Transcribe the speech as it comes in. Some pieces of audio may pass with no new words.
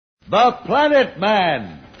The Planet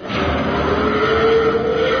Man.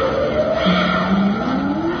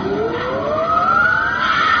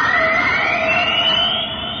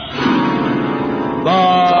 The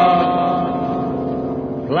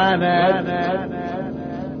Planet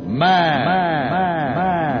Man.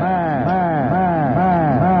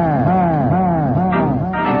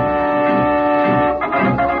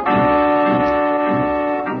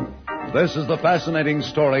 This is the fascinating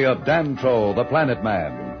story of Dantro, the Planet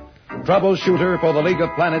Man, troubleshooter for the League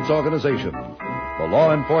of Planets organization, the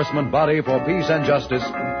law enforcement body for peace and justice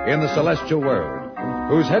in the celestial world,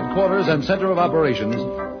 whose headquarters and center of operations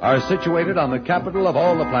are situated on the capital of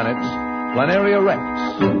all the planets, Planaria Rex.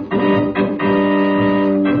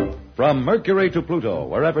 From Mercury to Pluto,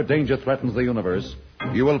 wherever danger threatens the universe,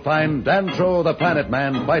 you will find Dantro, the Planet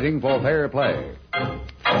Man, fighting for fair play.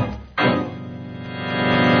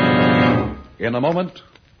 In a moment,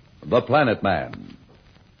 The Planet Man.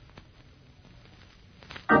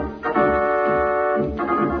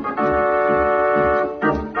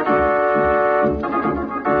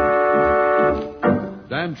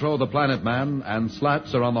 Dantro, the Planet Man, and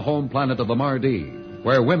Slats are on the home planet of the Mardi,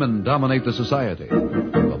 where women dominate the society.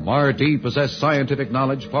 The Mardi possess scientific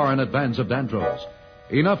knowledge far in advance of Dantro's,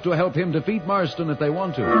 enough to help him defeat Marston if they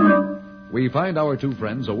want to. We find our two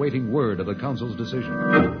friends awaiting word of the Council's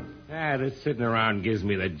decision. This sitting around gives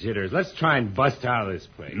me the jitters. Let's try and bust out of this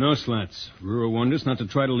place. No, Slats. Rura warned us not to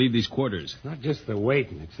try to leave these quarters. It's not just the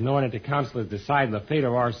waiting. It's knowing that the Council has decided the fate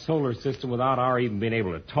of our solar system without our even being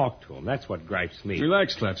able to talk to them. That's what gripes me.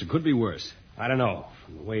 Relax, Slats. It could be worse. I don't know.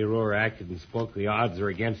 From the way Rura acted and spoke, the odds are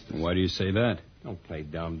against us. Why do you say that? Don't play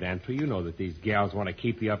dumb, Dantro. You know that these gals want to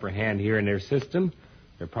keep the upper hand here in their system.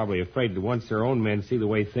 They're probably afraid that once their own men see the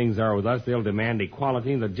way things are with us, they'll demand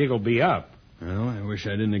equality and the jig will be up. Well, I wish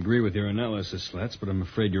I didn't agree with your analysis, Slats, but I'm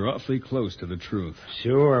afraid you're awfully close to the truth.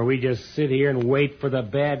 Sure, we just sit here and wait for the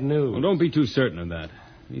bad news. Well, don't be too certain of that.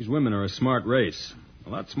 These women are a smart race.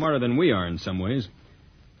 A lot smarter than we are in some ways.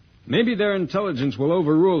 Maybe their intelligence will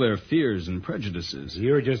overrule their fears and prejudices.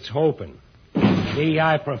 You're just hoping. See,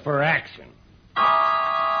 I prefer action.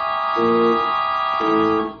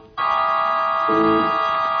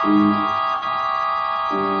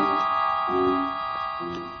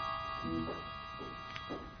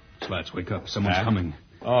 Slats, wake up. Someone's coming.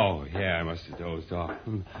 Oh, yeah, I must have dozed off.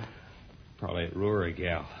 Probably at Rura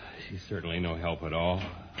gal. She's certainly no help at all.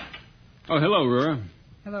 Oh, hello, Rura.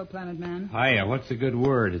 Hello, Planet Man. Hiya, what's the good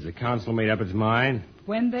word? Has the Council made up its mind?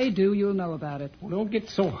 When they do, you'll know about it. Well, don't get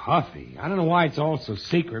so huffy. I don't know why it's all so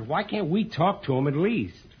secret. Why can't we talk to them at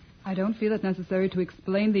least? I don't feel it necessary to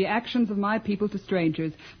explain the actions of my people to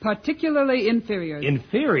strangers, particularly inferiors.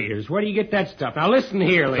 Inferiors? Where do you get that stuff? Now, listen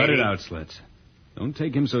here, lady. Cut it out, Slats. Don't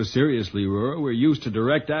take him so seriously, Rura. We're used to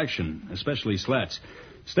direct action, especially Slats.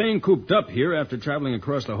 Staying cooped up here after traveling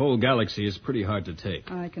across the whole galaxy is pretty hard to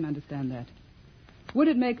take. I can understand that. Would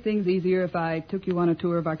it make things easier if I took you on a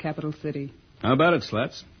tour of our capital city? How about it,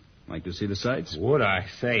 Slats? Like to see the sights? Would I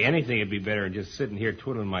say? Anything would be better than just sitting here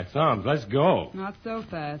twiddling my thumbs. Let's go. Not so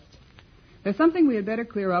fast. There's something we had better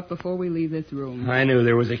clear up before we leave this room. I knew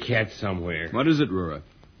there was a catch somewhere. What is it, Rura?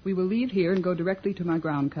 We will leave here and go directly to my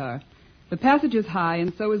ground car. The passage is high,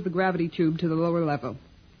 and so is the gravity tube to the lower level.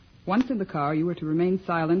 Once in the car, you are to remain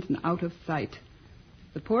silent and out of sight.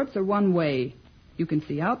 The ports are one way. You can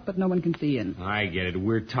see out, but no one can see in. I get it.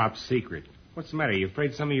 We're top secret. What's the matter? You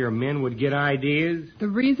afraid some of your men would get ideas? The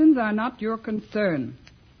reasons are not your concern.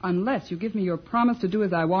 Unless you give me your promise to do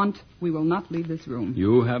as I want, we will not leave this room.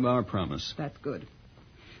 You have our promise. That's good.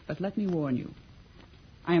 But let me warn you.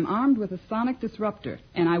 I am armed with a sonic disruptor,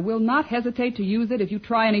 and I will not hesitate to use it if you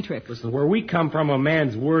try any tricks. Listen, where we come from, a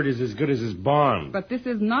man's word is as good as his bond. But this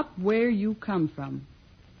is not where you come from.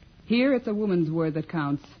 Here, it's a woman's word that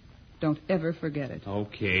counts. Don't ever forget it.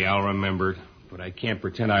 Okay, I'll remember it. But I can't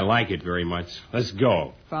pretend I like it very much. Let's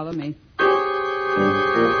go. Follow me.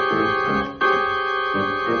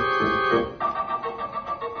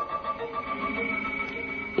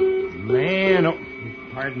 Man, oh,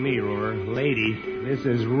 pardon me, Rura. Lady, this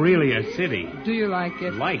is really a city. Do you like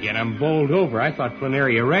it? Like it? I'm bowled over. I thought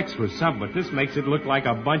Planaria Rex was something, but this makes it look like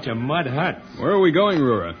a bunch of mud huts. Where are we going,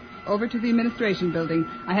 Rura? Over to the administration building.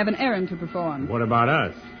 I have an errand to perform. What about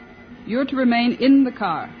us? You're to remain in the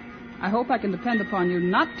car. I hope I can depend upon you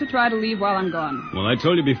not to try to leave while I'm gone. Well, I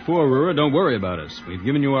told you before, Rura, don't worry about us. We've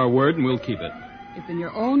given you our word, and we'll keep it. It's in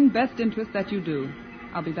your own best interest that you do.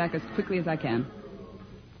 I'll be back as quickly as I can.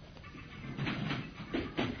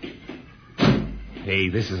 Hey,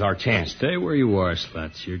 this is our chance. Stay where you are,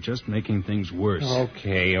 Slats. You're just making things worse.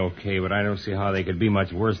 Okay, but I don't see how they could be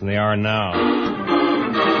much worse than they are now.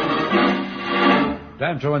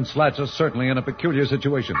 Dantro and Slats are certainly in a peculiar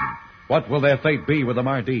situation. What will their fate be with the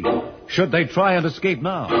Mardi? Should they try and escape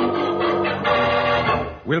now?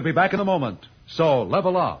 We'll be back in a moment, so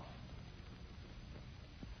level off.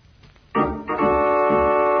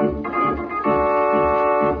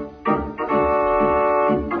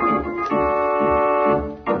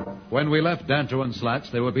 When we left Dantro and Slats,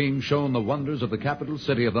 they were being shown the wonders of the capital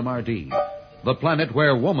city of the Mardi, the planet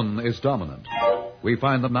where woman is dominant. We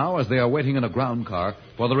find them now as they are waiting in a ground car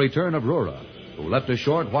for the return of Rura, who left a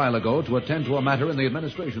short while ago to attend to a matter in the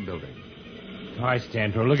administration building. Gosh,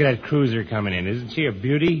 Dantro, look at that cruiser coming in. Isn't she a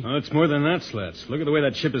beauty? Oh, it's more than that, Slats. Look at the way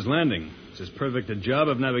that ship is landing. It's as perfect a job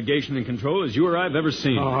of navigation and control as you or I've ever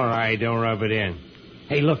seen. All right, don't rub it in.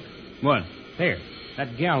 Hey, look. What? There.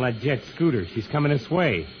 That gal, that jet scooter. She's coming this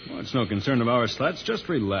way. Well, it's no concern of ours, Slats. Just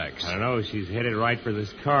relax. I don't know. She's headed right for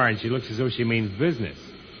this car, and she looks as though she means business.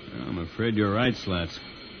 Well, I'm afraid you're right, Slats.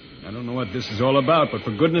 I don't know what this is all about, but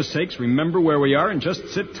for goodness sakes, remember where we are and just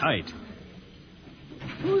sit tight.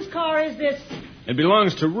 Whose car is this? It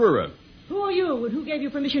belongs to Rura. Who are you, and who gave you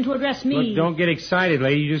permission to address me? Look, don't get excited,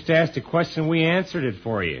 lady. You just asked a question. We answered it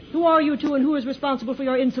for you. Who are you two, and who is responsible for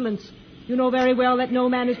your insolence? You know very well that no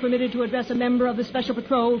man is permitted to address a member of the Special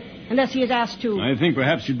Patrol unless he is asked to. I think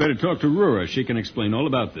perhaps you'd better talk to Rura. She can explain all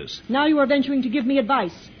about this. Now you are venturing to give me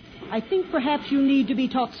advice. I think perhaps you need to be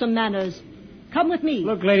taught some manners. Come with me.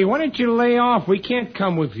 Look, lady, why don't you lay off? We can't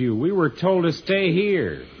come with you. We were told to stay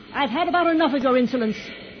here. I've had about enough of your insolence.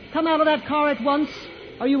 Come out of that car at once,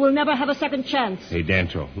 or you will never have a second chance. Hey,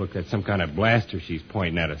 Dantro, look, that's some kind of blaster she's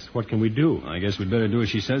pointing at us. What can we do? I guess we'd better do as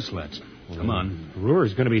she says, Slats. Come on.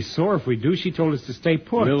 Rura's going to be sore if we do. She told us to stay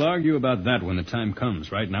put. We'll argue about that when the time comes.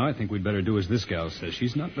 Right now, I think we'd better do as this gal says.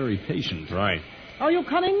 She's not very patient. Right. Are you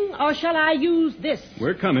coming, or shall I use this?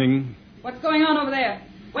 We're coming. What's going on over there?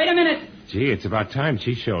 Wait a minute. Gee, it's about time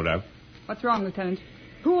she showed up. What's wrong, Lieutenant?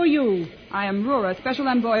 Who are you? I am Rura, Special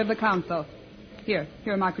Envoy of the Council. Here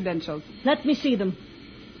are my credentials. Let me see them.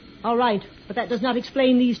 All right, but that does not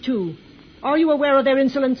explain these two. Are you aware of their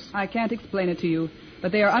insolence? I can't explain it to you,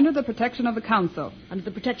 but they are under the protection of the Council. Under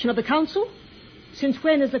the protection of the Council? Since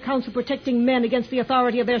when is the Council protecting men against the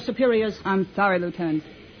authority of their superiors? I'm sorry, Lieutenant,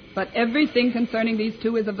 but everything concerning these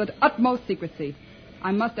two is of the utmost secrecy.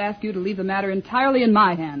 I must ask you to leave the matter entirely in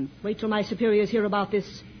my hands. Wait till my superiors hear about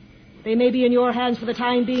this. They may be in your hands for the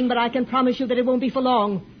time being, but I can promise you that it won't be for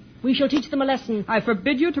long. We shall teach them a lesson. I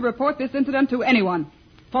forbid you to report this incident to anyone.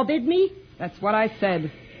 Forbid me? That's what I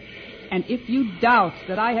said. And if you doubt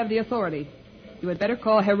that I have the authority, you had better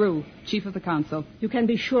call Heru, Chief of the Council. You can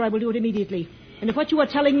be sure I will do it immediately. And if what you are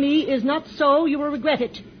telling me is not so, you will regret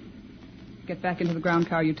it. Get back into the ground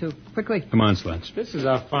car, you two. Quickly. Come on, Slats. This is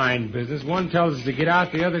a fine business. One tells us to get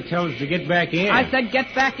out, the other tells us to get back in. I said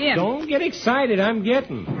get back in. Don't get excited. I'm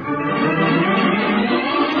getting.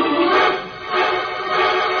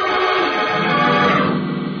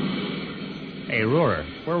 Hey,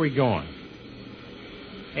 Rura, where are we going?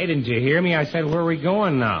 Hey, didn't you hear me? I said, where are we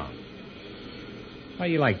going now? How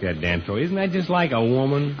you like that, Dantro? Isn't that just like a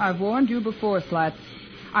woman? I've warned you before, Slats.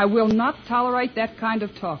 I will not tolerate that kind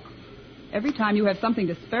of talk. Every time you have something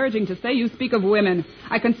disparaging to say, you speak of women.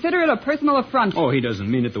 I consider it a personal affront. Oh, he doesn't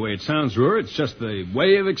mean it the way it sounds, Rura. It's just the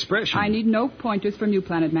way of expression. I need no pointers from you,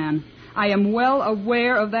 Planet Man. I am well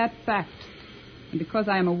aware of that fact. And because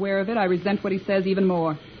I am aware of it, I resent what he says even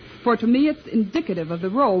more. For to me, it's indicative of the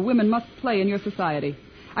role women must play in your society.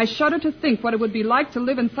 I shudder to think what it would be like to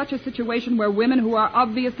live in such a situation where women who are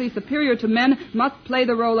obviously superior to men must play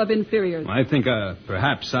the role of inferiors. I think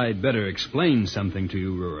perhaps I'd better explain something to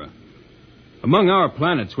you, Rura. Among our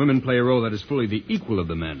planets, women play a role that is fully the equal of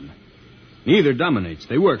the men. Neither dominates.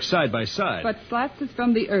 They work side by side. But Slats is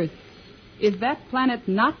from the Earth. Is that planet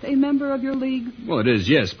not a member of your league? Well, it is,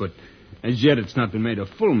 yes, but as yet it's not been made a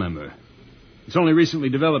full member. It's only recently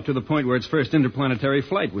developed to the point where its first interplanetary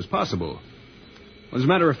flight was possible. As a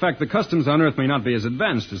matter of fact, the customs on Earth may not be as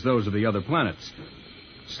advanced as those of the other planets.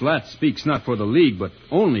 Slats speaks not for the League, but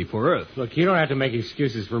only for Earth. Look, you don't have to make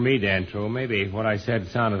excuses for me, Dantro. Maybe what I said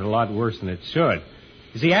sounded a lot worse than it should.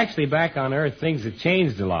 You see, actually, back on Earth, things have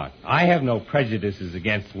changed a lot. I have no prejudices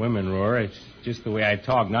against women, Rura. It's just the way I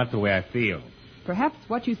talk, not the way I feel. Perhaps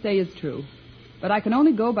what you say is true, but I can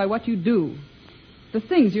only go by what you do. The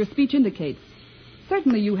things your speech indicates.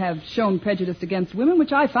 Certainly you have shown prejudice against women,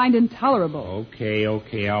 which I find intolerable. Okay,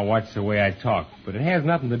 I'll watch the way I talk. But it has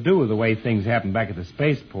nothing to do with the way things happened back at the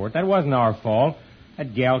spaceport. That wasn't our fault.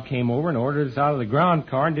 That gal came over and ordered us out of the ground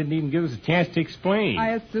car and didn't even give us a chance to explain.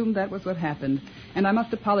 I assumed that was what happened, and I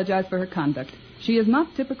must apologize for her conduct. She is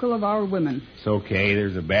not typical of our women. It's okay.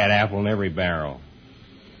 There's a bad apple in every barrel.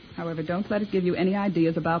 However, don't let it give you any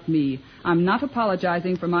ideas about me. I'm not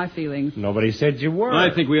apologizing for my feelings. Nobody said you were.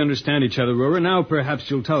 I think we understand each other, Aurora. Now perhaps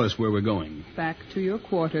you'll tell us where we're going. Back to your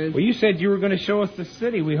quarters. Well, you said you were going to show us the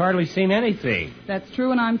city. We hardly seen anything. That's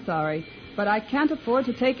true, and I'm sorry. But I can't afford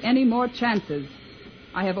to take any more chances.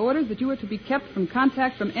 I have orders that you are to be kept from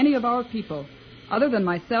contact from any of our people, other than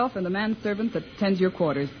myself and the manservant that tends your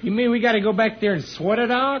quarters. You mean we got to go back there and sweat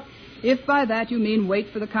it out? If by that you mean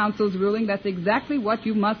wait for the council's ruling, that's exactly what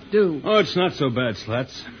you must do. Oh, it's not so bad,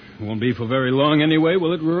 Slats. It won't be for very long anyway,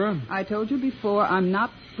 will it, Aurora? I told you before, I'm not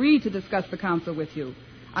free to discuss the council with you.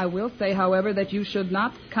 I will say, however, that you should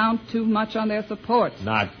not count too much on their support.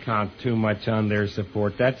 Not count too much on their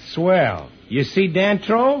support. That's swell. You see,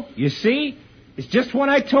 Dantro? You see? It's just what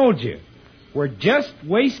I told you. We're just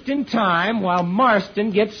wasting time while Marston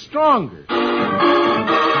gets stronger.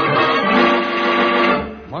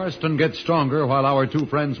 Marston gets stronger while our two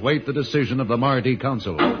friends wait the decision of the Mardi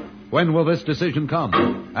Council. When will this decision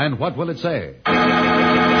come? And what will it say?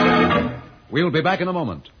 We'll be back in a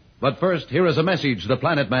moment. But first, here is a message the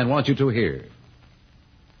Planet Man wants you to hear.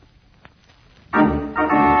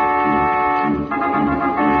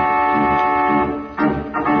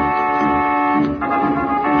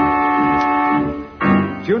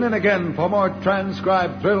 Tune in again for more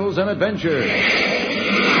transcribed thrills and adventures.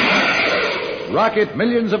 Rocket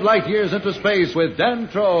millions of light years into space with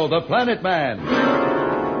Dantro, the Planet Man. The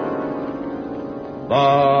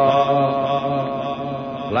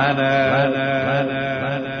Planet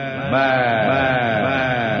Man.